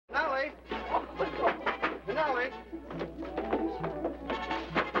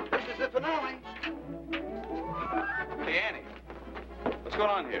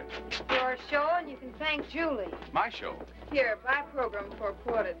thank Julie. My show. Here, buy a program for a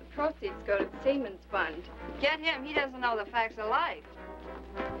quarter. The proceeds go to the Seamen's Fund. Get him. He doesn't know the facts of life.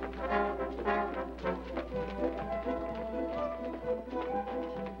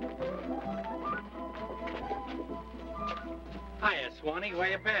 Hiya, Swanee.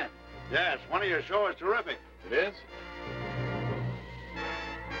 Where you been? Yes, one of your shows is terrific. It is?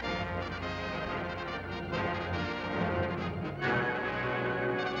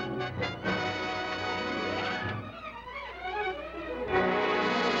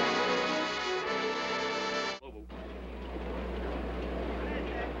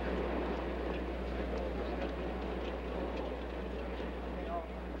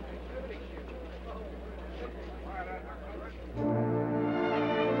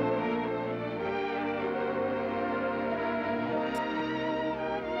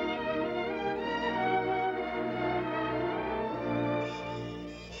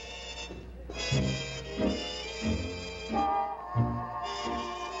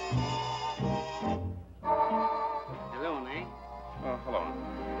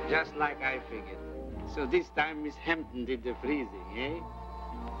 Just like I figured. So this time Miss Hampton did the freezing, eh?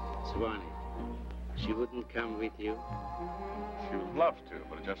 Swanee, she wouldn't come with you? She would love to,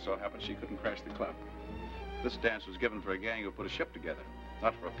 but it just so happened she couldn't crash the club. This dance was given for a gang who put a ship together,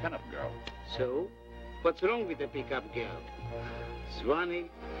 not for a pin-up girl. So, what's wrong with a pickup girl?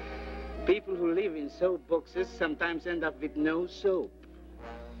 Swanee, people who live in soap boxes sometimes end up with no soap.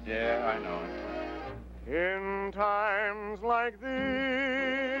 Yeah, I know. In times like these,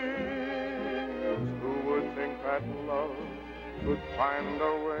 who would think that love could find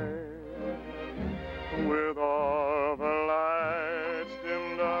a way? With all the lights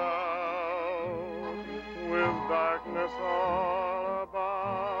dimmed out, with darkness all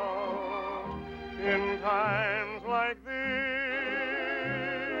about. In times like these,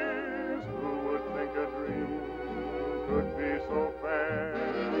 who would think a dream could be so fair?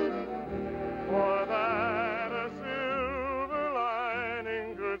 Or that a silver lining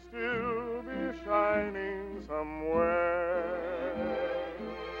could still be shining somewhere.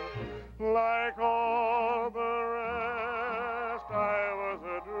 Like all the rest, I was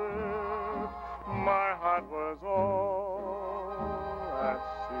adrift. My heart was all at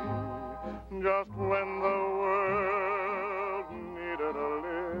sea. Just when the world needed a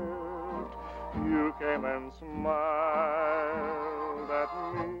lift, you came and smiled at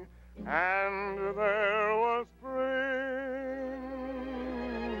me. And there was spring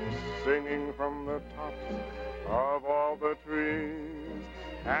singing from the tops of all the trees,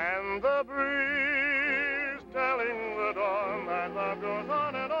 and the breeze telling the dawn that love goes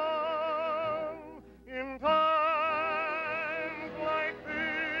on and on in times like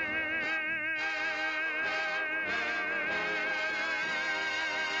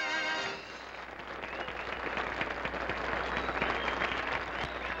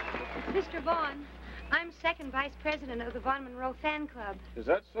Mr. Vaughn, I'm second vice president of the Vaughn Monroe fan club. Is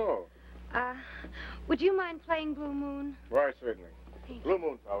that so? Would you mind playing Blue Moon? Why, certainly. Thank Blue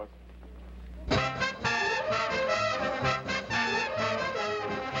Moon, fellas.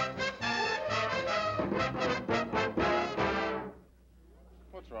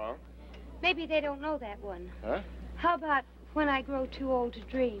 What's wrong? Maybe they don't know that one. Huh? How about When I Grow Too Old to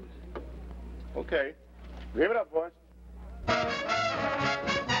Dream? Okay. Leave it up, boys.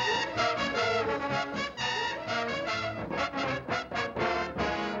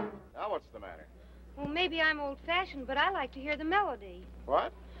 Now what's the matter? Well, maybe I'm old-fashioned, but I like to hear the melody.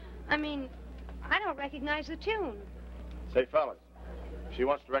 What? I mean, I don't recognize the tune. Say, fellas, she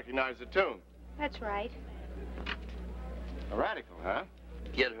wants to recognize the tune. That's right. A radical, huh?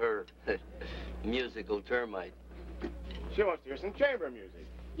 Get her musical termite. She wants to hear some chamber music.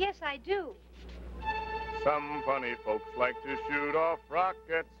 Yes, I do. Some funny folks like to shoot off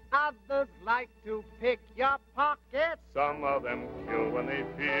rockets. Others like to pick your pockets. Some of them kill when they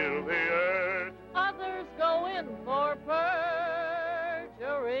feel the urge. Others go in for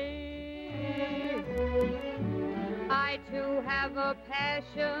perjury. I, too, have a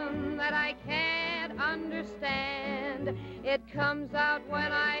passion that I can't understand. It comes out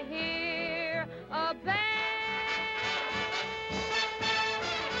when I hear a band.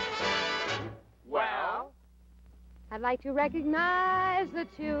 Well? I'd like to recognize the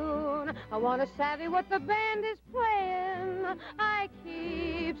tune. I want to savvy what the band is playing. I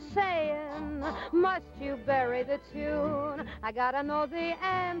keep saying, must you bury the tune? I gotta know the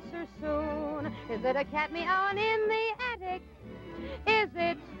answer soon. Is it a cat meowing in the attic? Is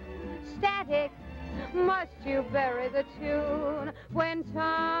it static? Must you bury the tune? When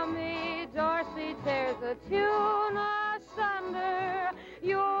Tommy Dorsey tears the tune asunder,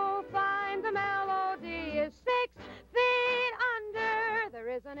 you'll find the melody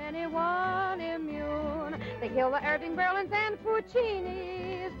kill the Erding Berlins and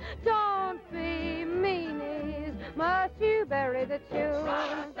Puccinis. Don't be meanies. Must you bury the tune?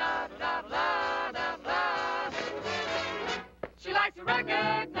 She likes to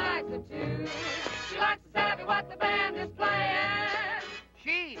recognize the tune. She likes to savvy what the band is playing.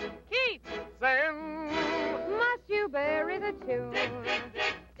 She Keep saying, Must you bury the tune?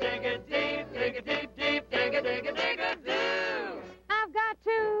 dig a deep, dig a deep, deep, dig a dig a dig a do. I've got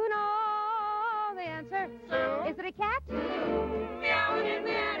to know the answer. Is it a cat? Meowing in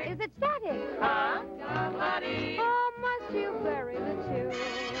the attic. Is it static? Doodle-dee. Oh, must you bury the tune?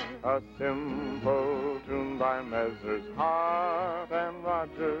 a simple tune by Messrs. Hart and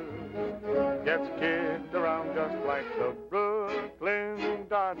Rogers gets kicked around just like the Brooklyn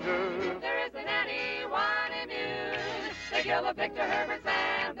Dodgers. There isn't anyone immune. They kill the Victor Herberts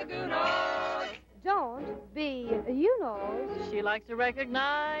and the gung-hos. Don't be you-knows. She likes to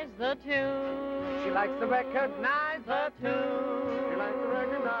recognize the tune. She likes to recognize the tune. She likes to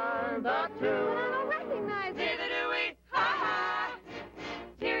recognize the I tune. don't recognize it. Neither do we. Ha-ha.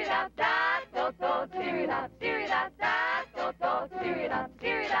 Teary-da-da-do-do, teary-da-teary-da-da-do-do, teary-da,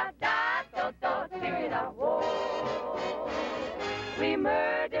 teary-da-da-do-do, teary-da, whoa. We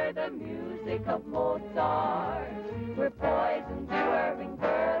murder the music of Mozart. We're poison to Irving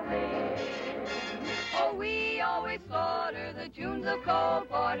Berlin. Oh, we always slaughter the tunes of Cole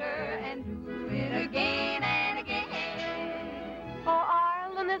Porter and do it again and again. Oh,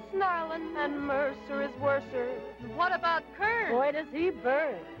 Ireland is snarling and Mercer is worser. What about Kern? Boy, does he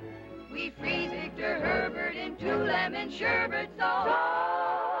burn. We freeze Victor Herbert into lemon sherbet, so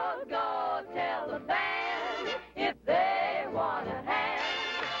go tell the band if they want a hand.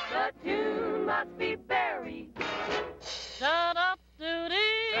 The tune must be buried. Shut up, Doody.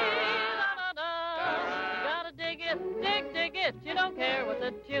 You gotta dig it, dig it. You don't care what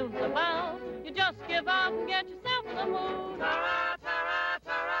the tune's about. You just give up and get yourself in the mood. Ta-ra, ta-ra,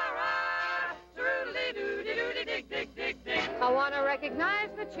 ta-ra-ra. Doodly-doody-doody, dig, dig, dig, dig. I want to recognize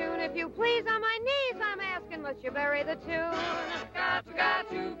the tune. If you please, on my knees, I'm asking, must you bury the tune? Got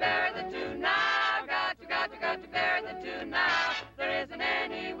to bury the tune now. Got to bury the tune now. There isn't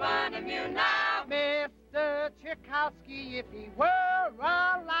anyone immune now. Mr. Tchaikovsky, if he were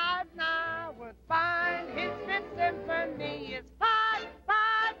alive now, would find his Fifth Symphony is five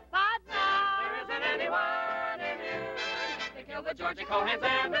now. There isn't anyone immune. They killed the Georgia Cohens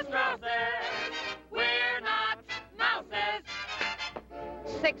and the Strausses. We're not mouses.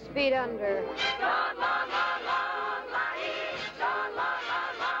 6 feet under. La, la, la,